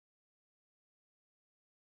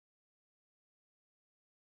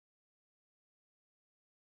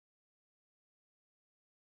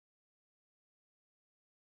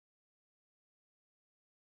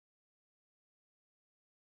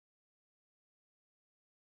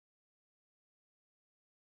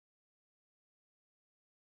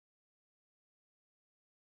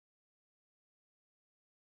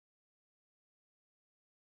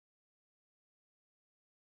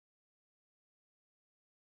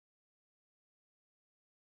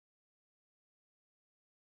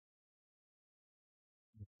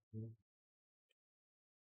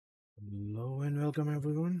Hello and welcome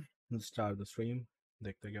everyone. Let's start the stream.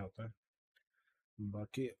 देखते क्या होता है.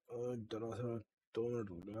 बाकी जरा सा 2 मिनट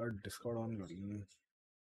रुक यार, डिस्कॉर्ड ऑन कर लेंगे.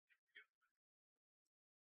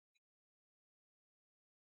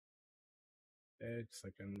 एक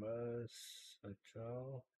सेकंड बस. अच्छा.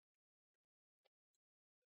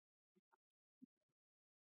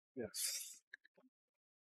 Yes.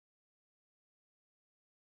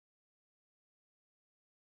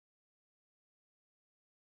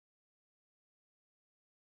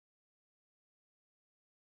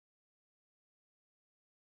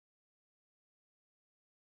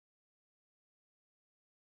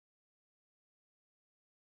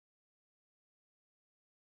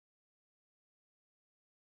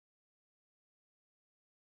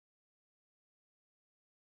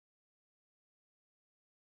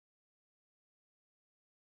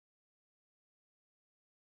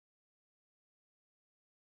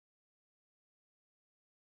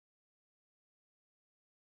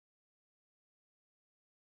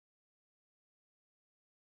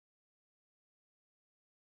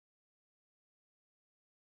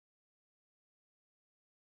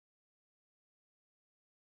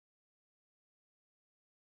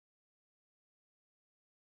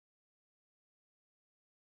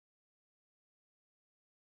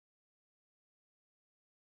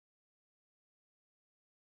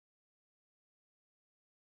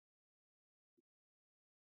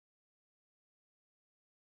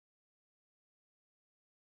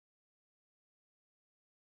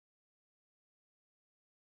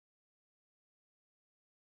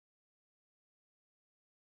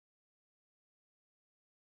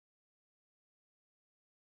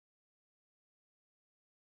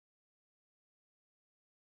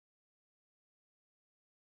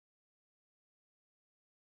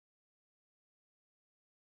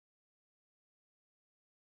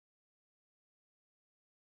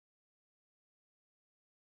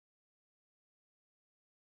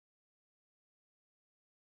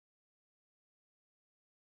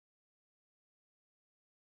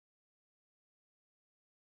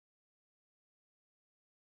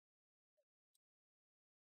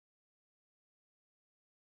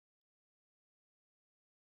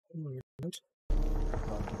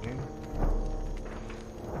 Start again.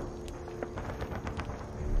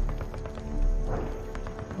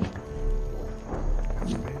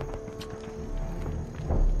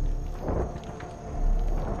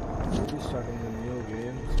 Maybe starting a new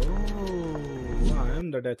game. Oh, I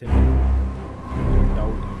am the death engine.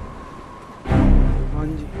 Doubt him. हाँ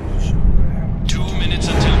जी. 2 minutes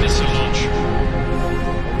until missile launch.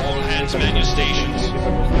 All hands man your stations.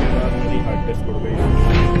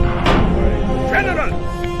 General!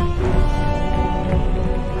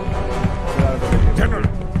 General,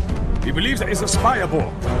 we believe there is a spy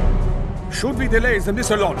aboard. Should we delay the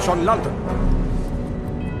missile launch on London?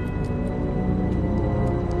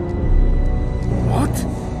 What?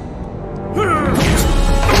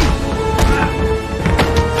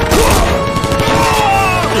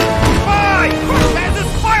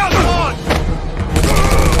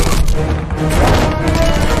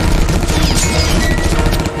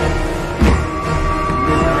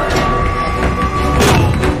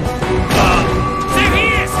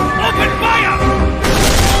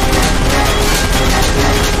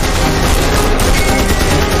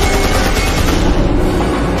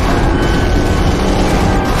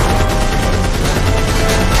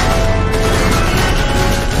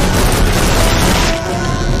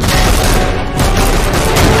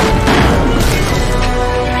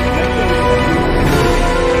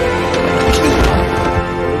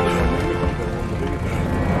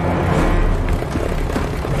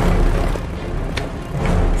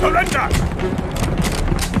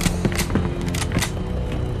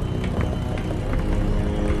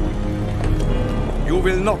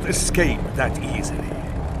 Not escape that easily.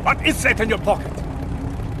 What is that in your pocket?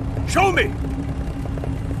 Show me!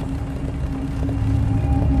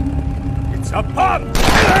 It's a bomb!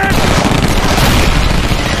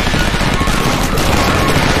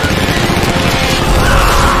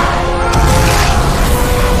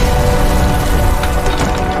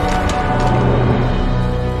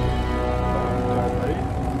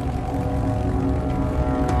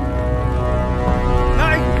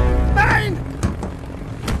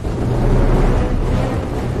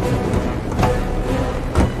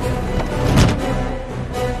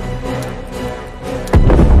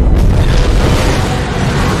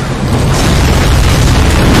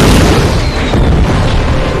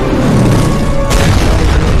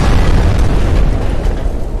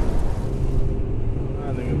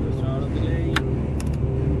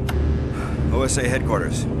 USA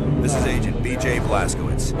headquarters. This is Agent BJ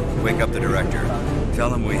Blazkowicz. Wake up the director. Tell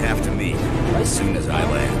him we have to meet as soon as I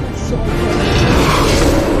land.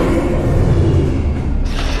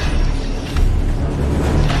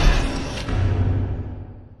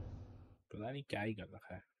 पता नहीं क्या ही कर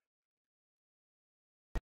रखा है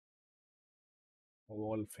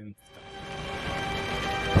Wolfenstein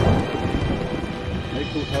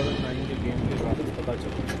 2009 के game के बाद पता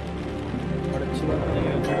चला और अच्छी बात नहीं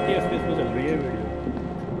है 30 FPS पे चल रही है video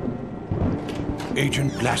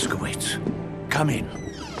Agent Blazkowicz, come in.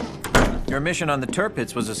 Your mission on the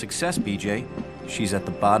Tirpitz was a success, BJ. She's at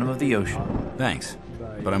the bottom of the ocean. Thanks.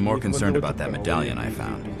 But I'm more concerned about that medallion I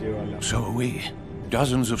found. So are we.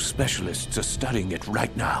 Dozens of specialists are studying it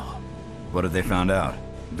right now. What have they found out?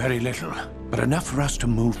 Very little, but enough for us to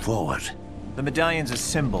move forward. The medallion's a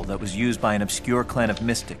symbol that was used by an obscure clan of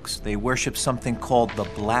mystics. They worship something called the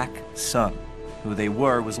Black Sun. Who they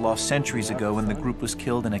were was lost centuries ago when the group was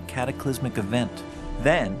killed in a cataclysmic event.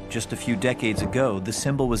 Then, just a few decades ago, the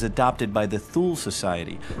symbol was adopted by the Thule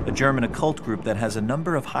Society, a German occult group that has a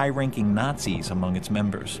number of high-ranking Nazis among its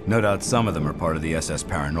members. No doubt some of them are part of the SS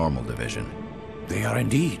Paranormal Division. They are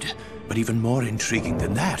indeed, but even more intriguing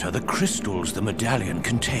than that are the crystals the medallion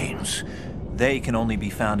contains. They can only be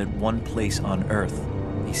found at one place on Earth,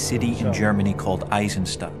 a city in Germany called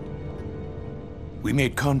Eisenstadt. We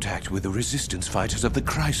made contact with the resistance fighters of the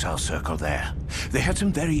Kreisau Circle there. They had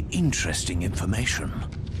some very interesting information.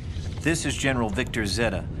 This is General Victor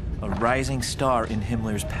Zeta, a rising star in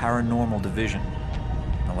Himmler's paranormal division.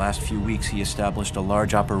 In the last few weeks, he established a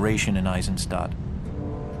large operation in Eisenstadt.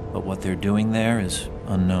 But what they're doing there is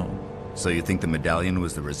unknown. So you think the medallion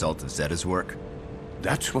was the result of Zeta's work?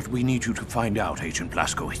 That's what we need you to find out, Agent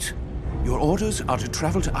Blazkowicz. Your orders are to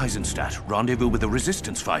travel to Eisenstadt, rendezvous with the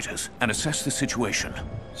resistance fighters, and assess the situation.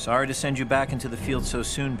 Sorry to send you back into the field so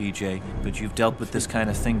soon, BJ, but you've dealt with this kind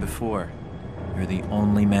of thing before. You're the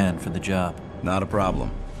only man for the job. Not a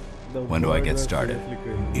problem. When do I get started?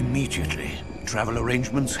 Immediately. Travel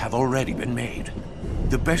arrangements have already been made.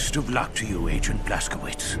 The best of luck to you, Agent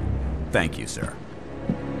Blazkowicz. Thank you, sir.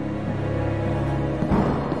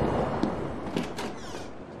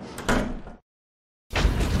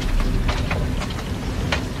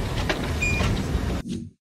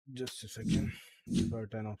 Just a second.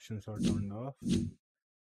 Certain options are turned off.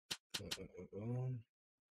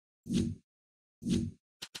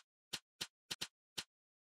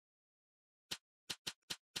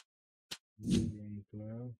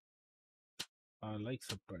 I like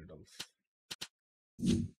subtitles.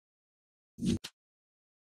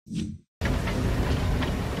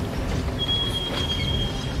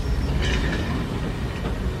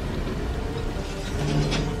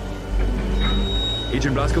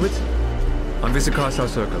 Agent Blazkowicz? I'm with the Kreisau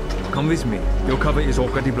Circle. Come with me. Your cover is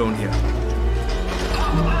already blown here.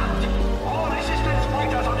 All resistance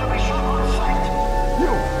fighters on the mission on site.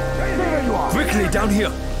 There you are! Quickly, down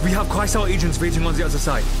here! We have Kreisau agents waiting on the other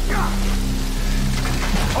side.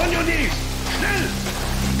 On your knees! Schnell!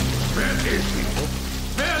 Where is he?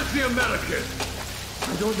 Where's the American?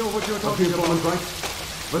 I don't know what you're talking about, right?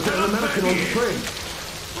 But there's an American on the train.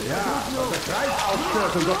 Yeah, but the Kreisau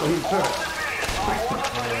Circle got him first.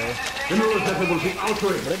 The news that will be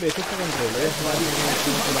outraged. बड़े basic से control है हमारी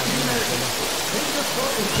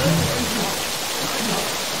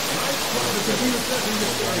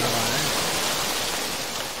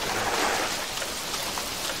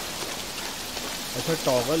अच्छा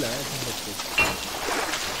toggle है इसमें सब कुछ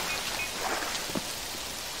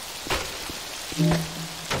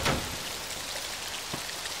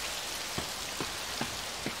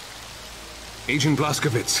Agent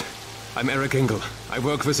Blazkowicz, I'm Eric Engel. I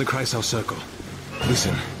work with the Kreisau Circle.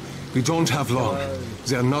 Listen, we don't have long.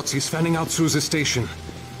 There are Nazis fanning out through the station.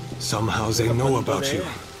 Somehow they know about you.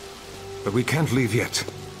 But we can't leave yet.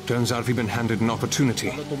 Turns out we've been handed an opportunity.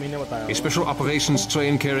 A special operations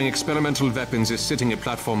train carrying experimental weapons is sitting at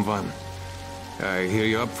Platform 1. I hear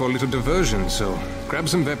you're up for a little diversion, so grab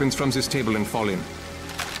some weapons from this table and fall in.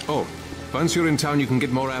 Oh, once you're in town you can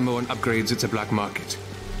get more ammo and upgrades at the black market.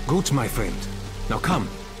 Good, my friend. Now come.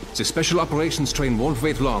 The special operations train won't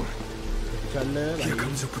wait long. Here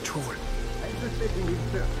comes the patrol.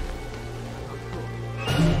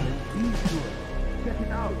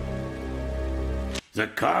 The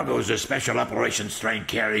cargoes the special operations train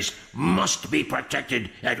carries must be protected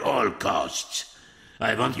at all costs.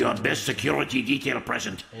 I want your best security detail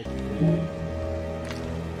present.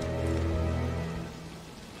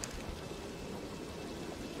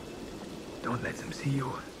 Don't let them see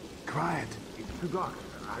you. Quiet. It's too dark.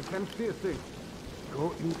 I can't see a thing.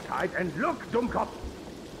 Go inside and look, Dummkopf!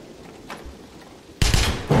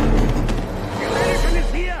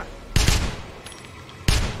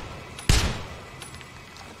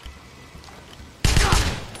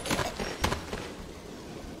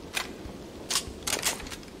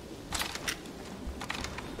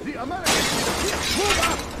 Americans! Move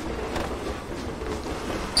up!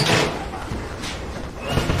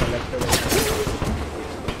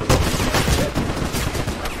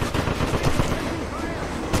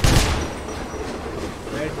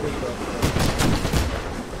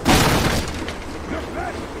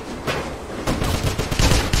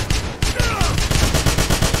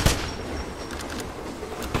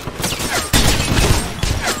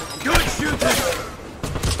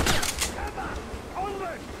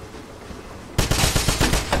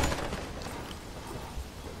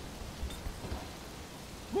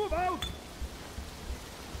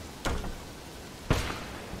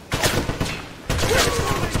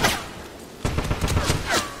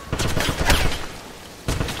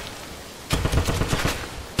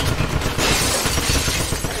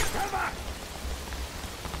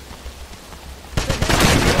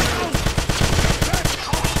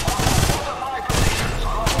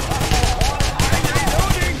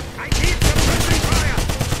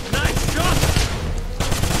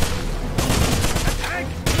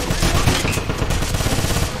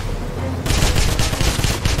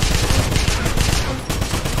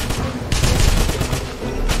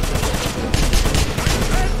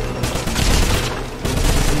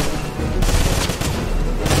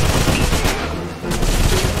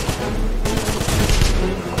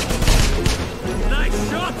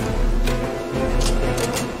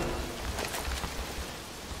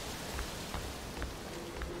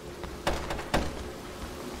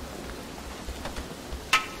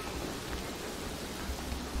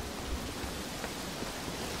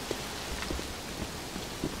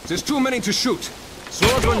 There's too many to shoot.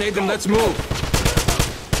 Throw a grenade and let's move.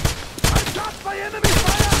 I'm shot by enemy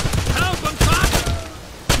fire! Help, I'm shot!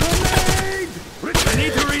 Grenade! I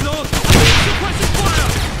need to reload. Suppressive fire!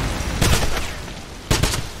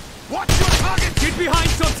 Watch your target! Get behind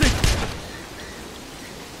something!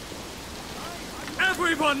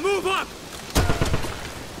 Everyone, move up!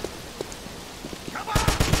 Come on!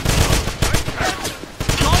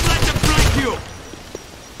 Don't let them flank you!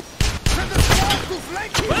 Send the squad to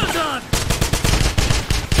flank you! Well done!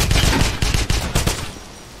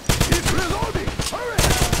 He's reloading! Hurry!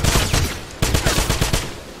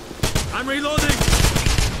 I'm reloading!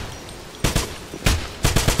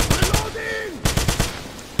 Reloading!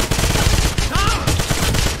 Now!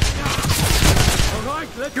 All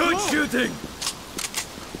right, let's go! Good shooting!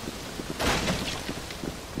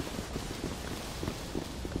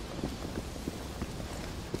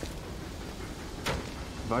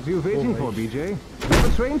 What are you waiting for, BJ? You have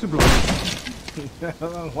a train to blow.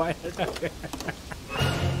 Why?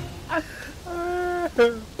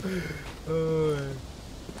 Oh,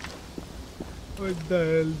 what the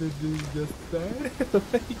hell did you just say?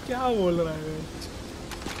 क्या बोल रहा है?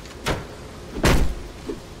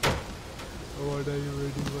 What are you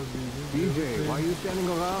waiting for, BJ, why are you standing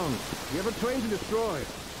around? You have a train to destroy.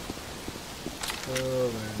 Oh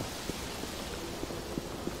man.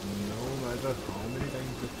 No matter how many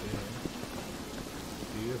times you say it,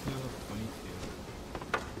 seriously on a funny scale.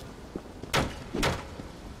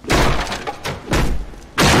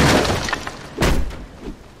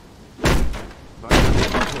 What are you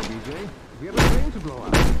waiting for, BJ? We have a train to blow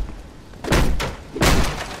up.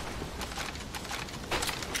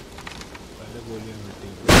 पहले गोलियां मिलती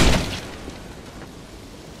हैं।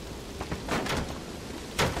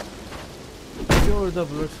 Sure, the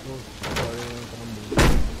bullets go.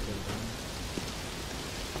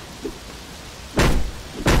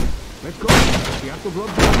 Let's go. We have to blow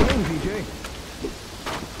up the train, BJ.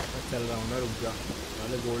 मैं चल रहा हूँ ना, रुक जा।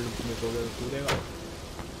 पहले गोल्ड में तो तू देगा।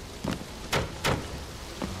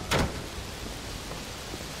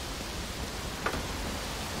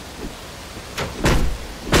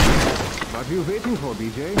 What are you waiting for,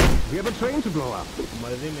 BJ? We have a train to blow up.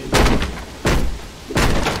 मर्जी मेरी।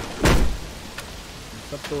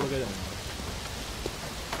 सब तोड़ के जाऊंगा।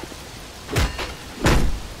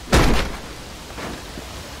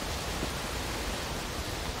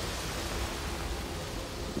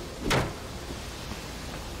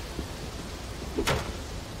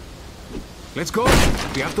 Let's go!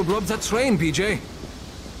 We have to blow up that train, BJ!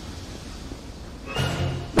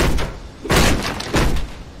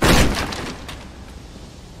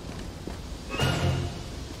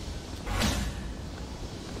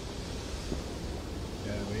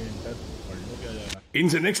 In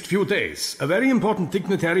the next few days, a very important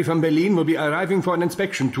dignitary from Berlin will be arriving for an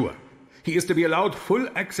inspection tour. He is to be allowed full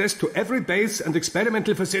access to every base and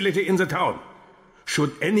experimental facility in the town.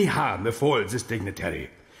 Should any harm befall this dignitary,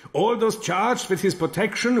 all those charged with his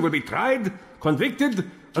protection will be tried, convicted,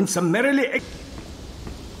 and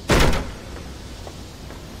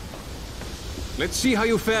Let's see how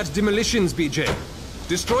you fare at demolitions, BJ.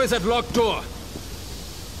 Destroy that locked door.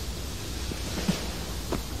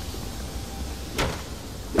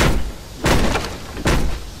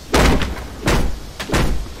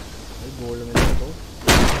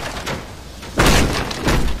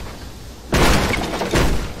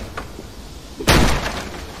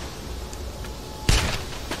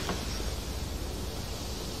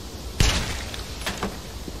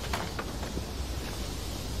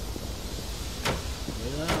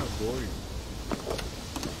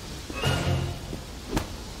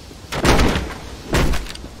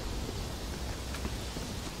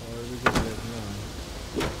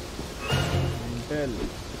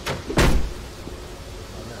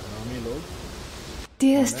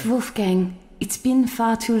 Dearest Wolfgang, it's been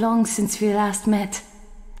far too long since we last met.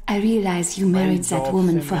 I realize you married that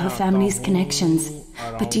woman for her family's connections,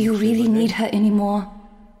 but do you really need her anymore?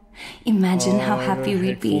 Imagine how happy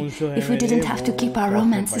we'd be if we didn't have to keep our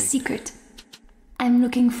romance a secret. I'm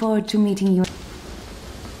looking forward to meeting you.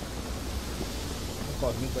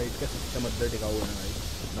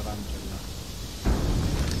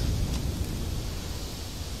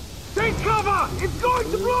 Take cover! It's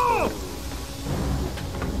going to blow!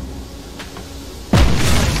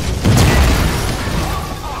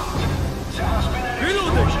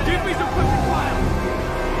 Reloading! Give me some quick fire!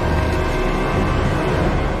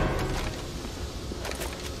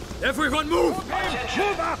 Everyone move!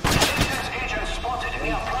 Move up! Agent spotted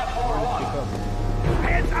near platform 1.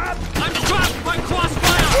 Hands up! I'm trapped by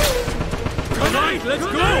crossfire! Grenade! Let's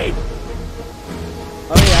go!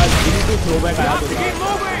 Oh yeah, we need to throw back. We have to keep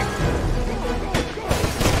moving!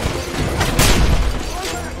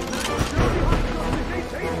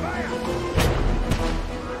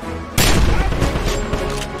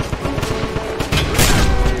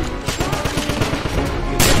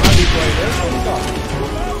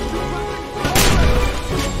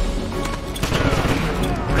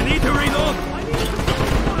 I need to reload!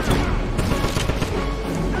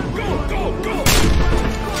 Go, go, go!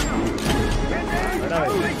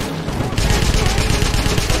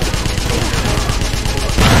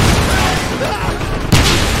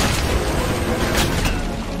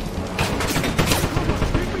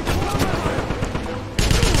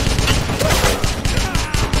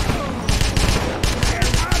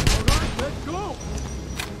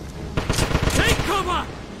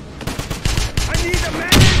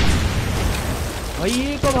 भाई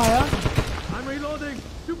ये कब आया? I'm reloading.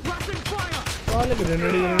 Suppressing fire. साले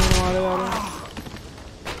grenade मारे जा रहे हैं।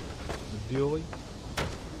 बुद्धि हो गई।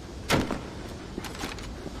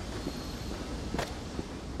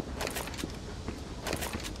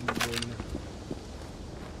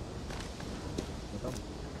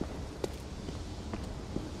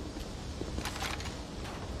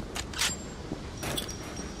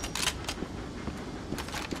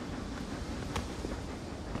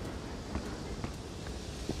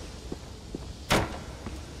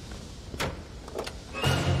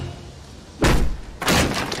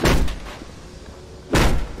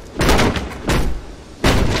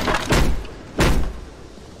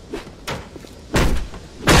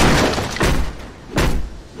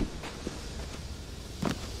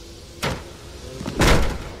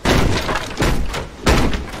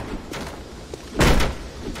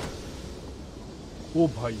 ओ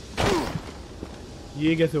भाई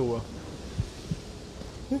ये कैसे हुआ?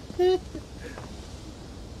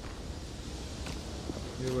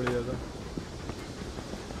 ये बढ़िया था।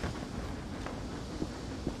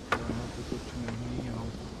 यहाँ पे कुछ नहीं, यहाँ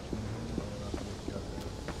पे कुछ नहीं, और आप लोग क्या करें?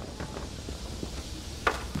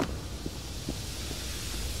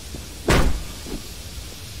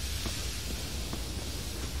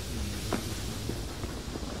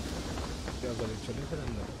 क्या करें? चले फिर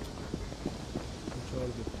अंदर। और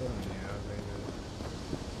दिखता नहीं यार कहीं पे।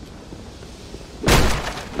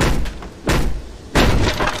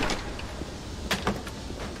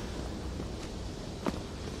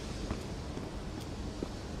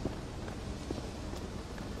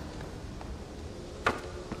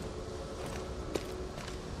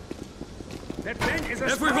 That man is a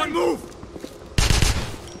Everyone spy. move!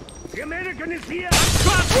 The American is here!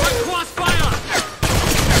 Trapped by crossfire!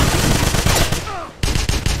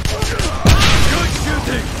 Good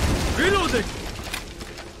shooting! Reloading!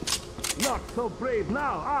 Not so brave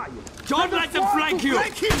now, are you? Don't let them flank you!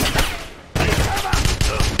 Flank him!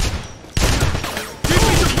 Give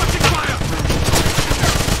me suppressing fire!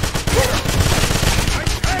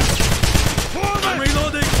 I'm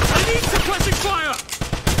reloading! I need suppressing fire!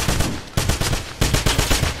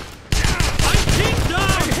 I'm pinned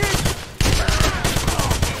down!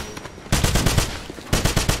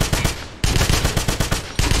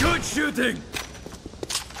 Good shooting!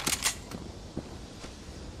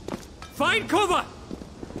 Find cover!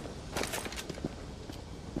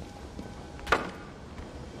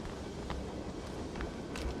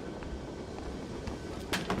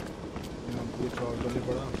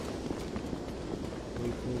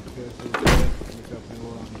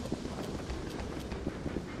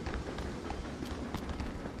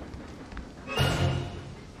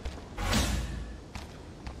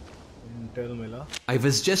 I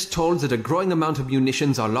was just told that a growing amount of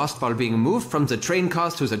munitions are lost while being moved from the train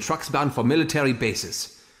cars to the trucks bound for military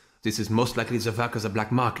bases. This is most likely the work of the black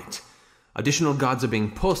market. Additional guards are being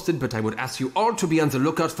posted, but I would ask you all to be on the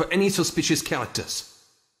lookout for any suspicious characters.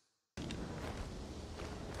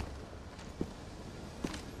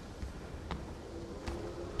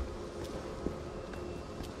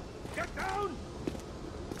 Get down!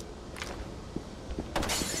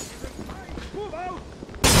 Move out!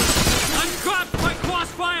 I'm trapped by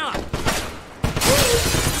crossfire!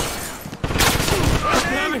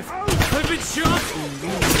 Damn it! I've been shot!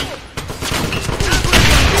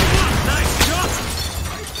 Nice shot!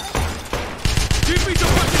 Give me the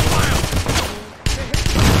fucking fire!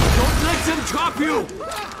 Don't let them trap you!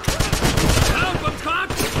 Help, I'm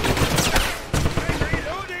trapped! I'm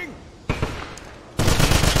reloading!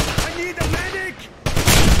 I need a medic!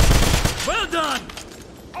 Well done!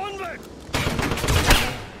 Onward!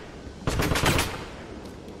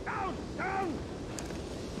 Down! Down!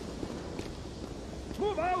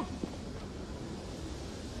 Move out!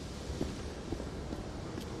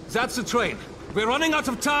 That's the train. We're running out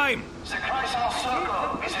of time. The Chrysler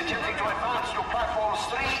Circle is attempting to advance to platforms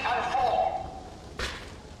 3 and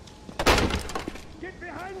 4. Get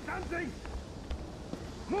behind something!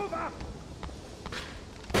 Move up!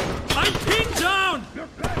 I'm pinned down!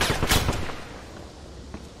 Look back!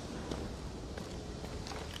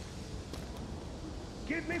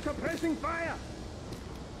 Give me suppressing fire!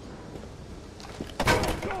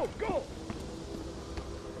 Go! Go!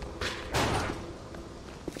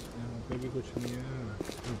 पे भी कुछ नहीं है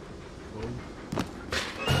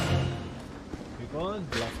कौन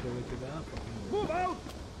Blazkowicz का Move out!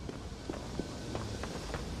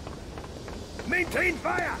 Maintain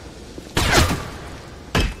fire!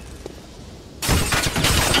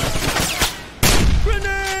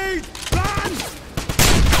 Grenade! Run!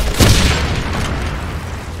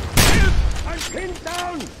 I'm pinned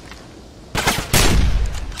down!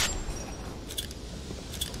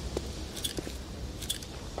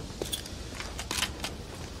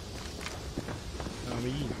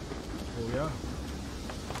 हो गया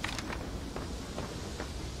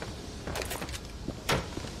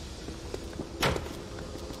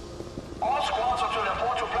All squads are to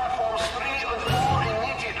report to platforms 3 and 4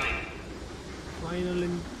 immediately. Final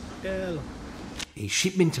intel. A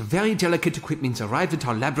shipment of very delicate equipment arrived at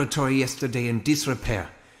our laboratory yesterday in disrepair.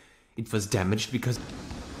 It was damaged because...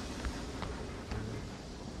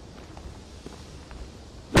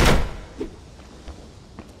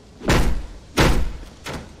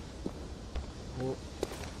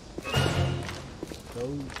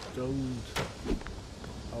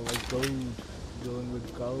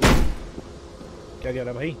 क्या कह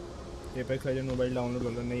रहा भाई apex legend mobile download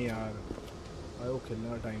कर लो नहीं यार भाई वो खेलने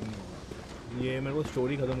का टाइम नहीं होगा ये मेरे को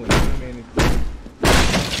स्टोरी खत्म हो रही है मेन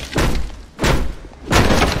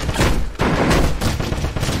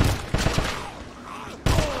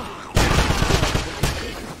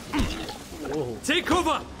ओहो Take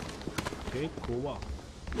cover! Take cover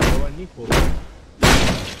नहीं cover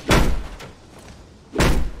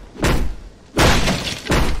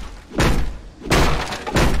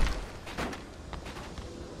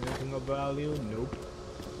of value? Nope.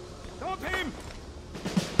 Stop him!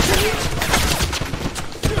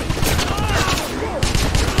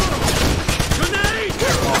 Grenade!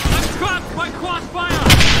 I'm trapped by crossfire!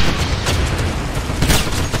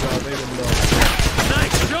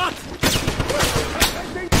 Nice shot!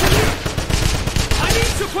 I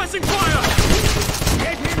need suppressing fire!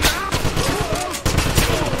 Get him now!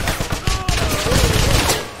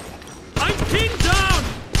 I'm pinned down!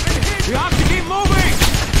 We have to keep moving!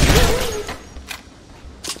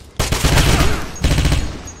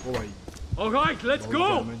 All right, let's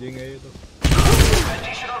go. Good shooting.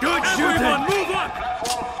 Move up.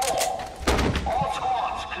 All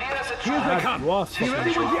squads, clear as a Here they come. Be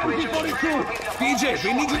ready with the MG-42. BJ,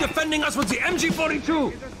 we need you defending us with the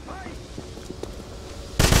MG-42.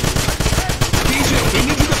 BJ, we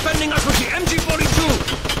need you defending us with the MG-42.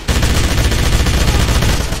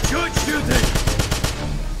 Good shooting.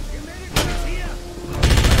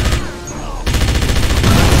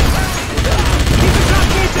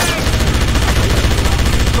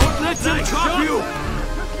 Let them trap you!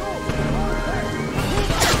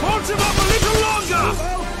 Hold him up a little longer!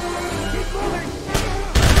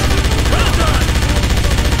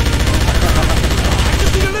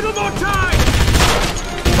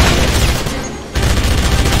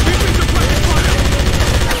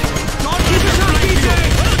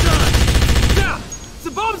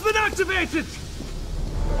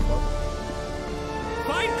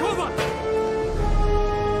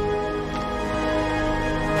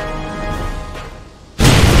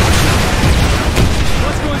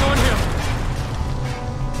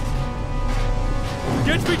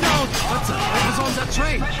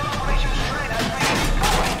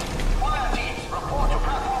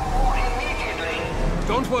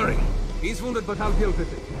 Don't worry. He's wounded, but I'll deal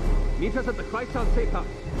with it. Meet us at the Kreisau safe house.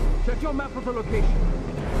 Check your map of the location.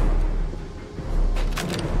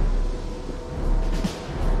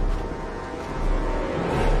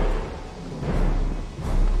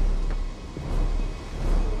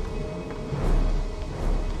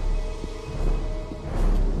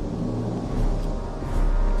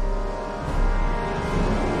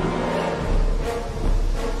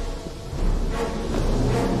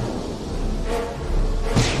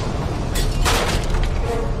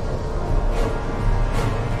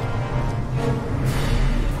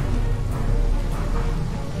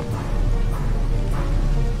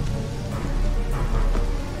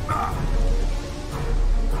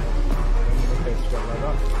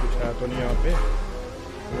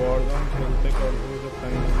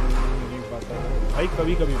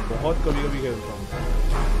 कभी कभी बहुत कभी कभी खेलता हूँ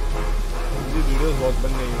मुझे videos बहुत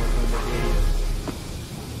बन गई हैं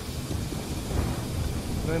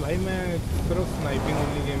नहीं भाई मैं सिर्फ स्नाइपिंग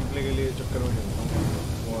ओनली गेम प्ले के लिए चक्कर में खेलता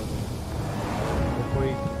हूँ और तो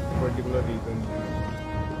कोई पर्टिकुलर रीज़न नहीं है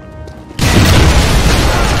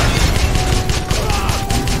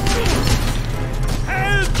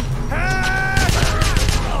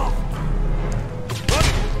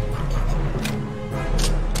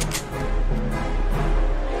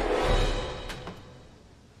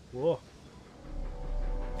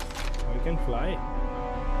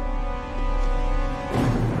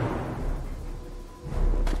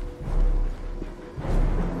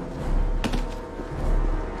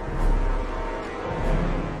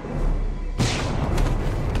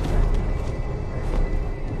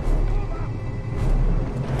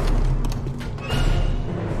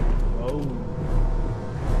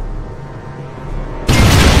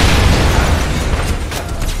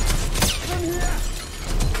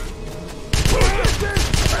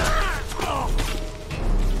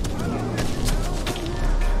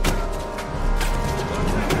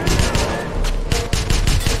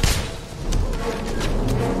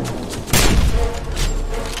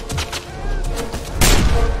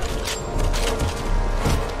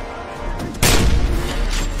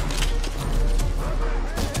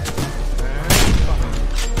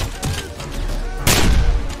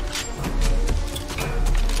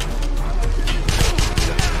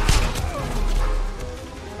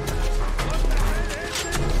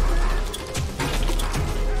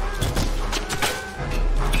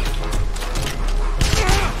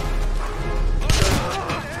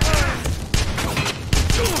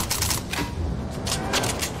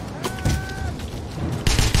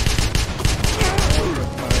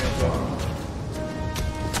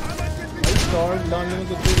बनाने में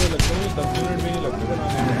तो लगता है 10 मिनट में नहीं लगते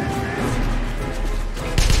बनाने में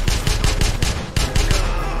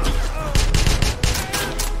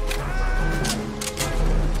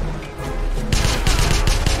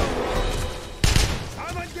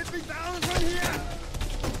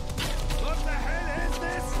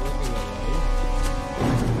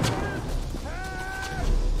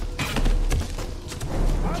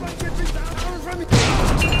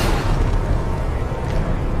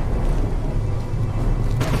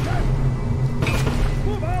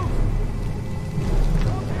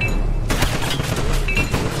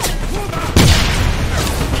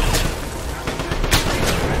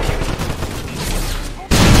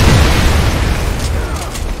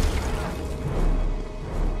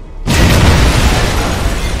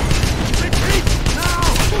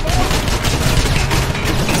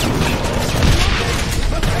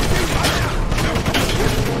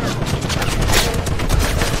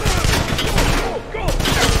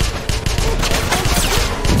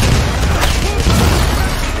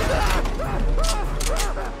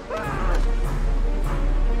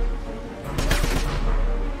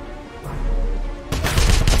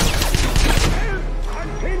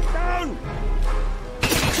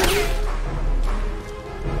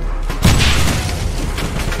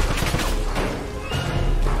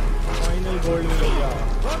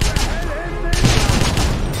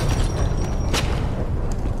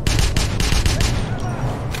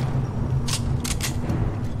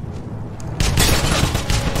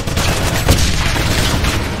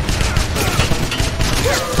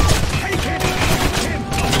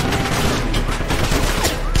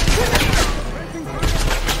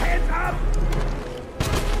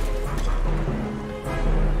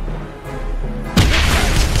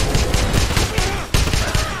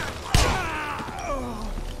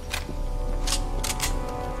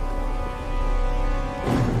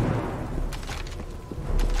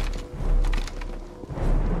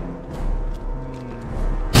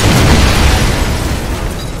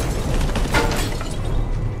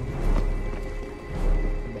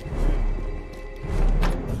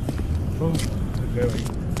Come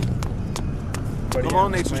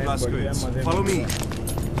on, Agent Blazkowicz. Follow me.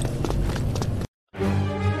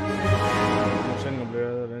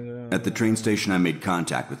 At the train station, I made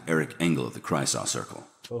contact with Eric Engel of the Kreisau Circle.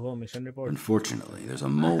 Mission report. Unfortunately, there's a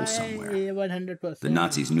mole somewhere. 100%. The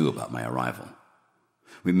Nazis knew about my arrival.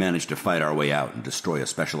 We managed to fight our way out and destroy a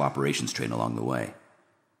special operations train along the way.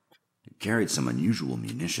 It carried some unusual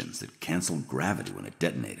munitions that canceled gravity when it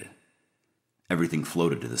detonated. Everything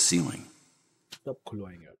floated to the ceiling.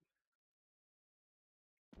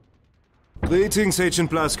 Greetings, Agent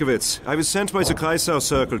Blazkowicz. I was sent by the Kreisau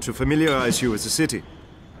Circle to familiarize you with the city.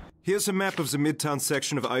 Here's a map of the midtown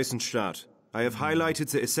section of Eisenstadt. I have highlighted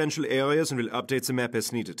the essential areas and will update the map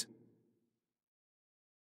as needed.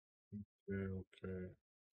 Okay.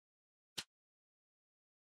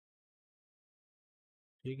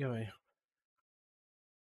 ठीक है भाई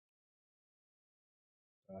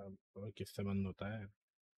किससे बंद होता है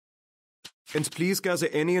And please gather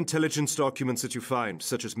any intelligence documents that you find,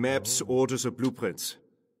 such as maps, orders, or blueprints.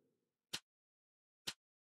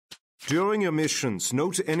 During your missions,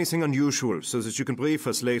 note anything unusual so that you can brief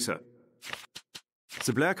us later.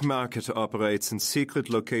 The black market operates in secret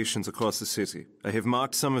locations across the city. I have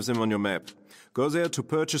marked some of them on your map. Go there to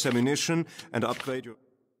purchase ammunition and upgrade your...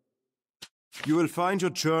 You will find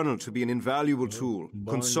your journal to be an invaluable tool.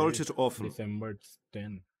 Consult it often. December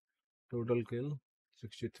 10. Total kill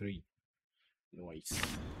 63. Nice.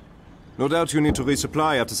 No doubt you need to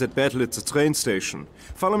resupply after that battle at the train station.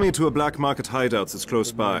 Follow me to a black market hideout that's close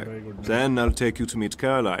by. Then I'll take you to meet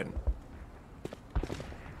Caroline.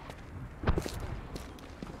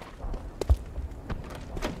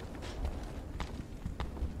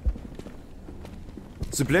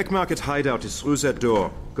 The black market hideout is through that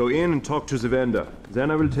door. Go in and talk to the vendor. Then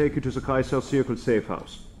I will take you to the Kreisau Circle safe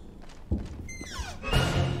house.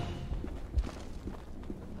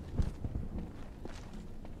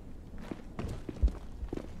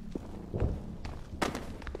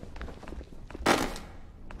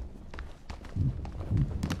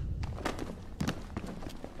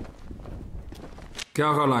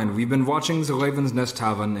 Caroline, we've been watching the Raven's Nest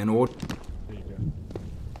Tavern in order...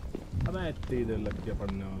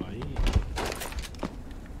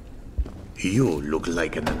 You look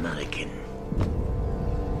like an American.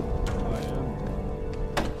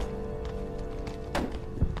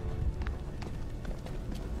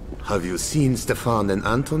 Have you seen Stefan and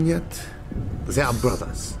Anton yet? They are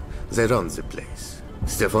brothers. They run the place.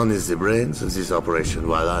 Stefan is the brains of this operation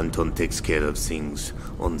while Anton takes care of things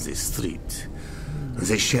on the street.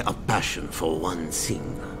 They share a passion for one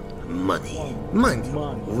thing. Money. Mind you,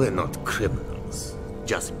 we're not criminals.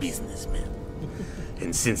 Just businessmen.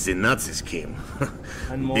 And since the Nazis came,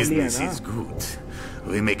 business is good.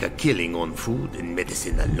 We make a killing on food and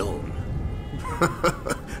medicine alone.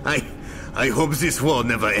 I hope this war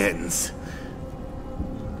never ends.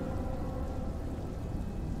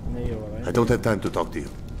 I don't have time to talk to you.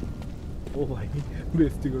 Oh my,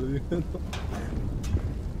 बेइज्जती कर दी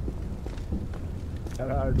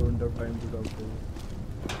I don't have time to talk to you.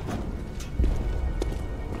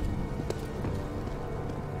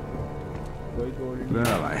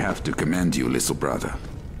 Well, I have to commend you, little brother.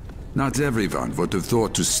 Not everyone would have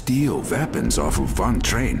thought to steal weapons off of one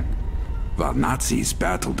train, while Nazis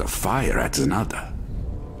battled the fire at another.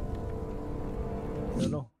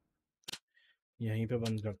 चलो यहीं पे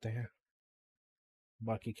बंद करते हैं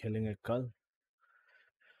बाकी खेलेंगे कल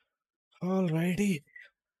Alrighty.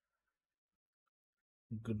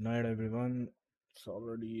 Good night everyone. It's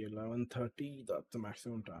already 11:30. That's the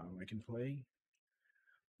maximum time I can play.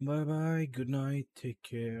 Bye bye. Good night. Take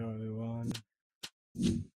care everyone.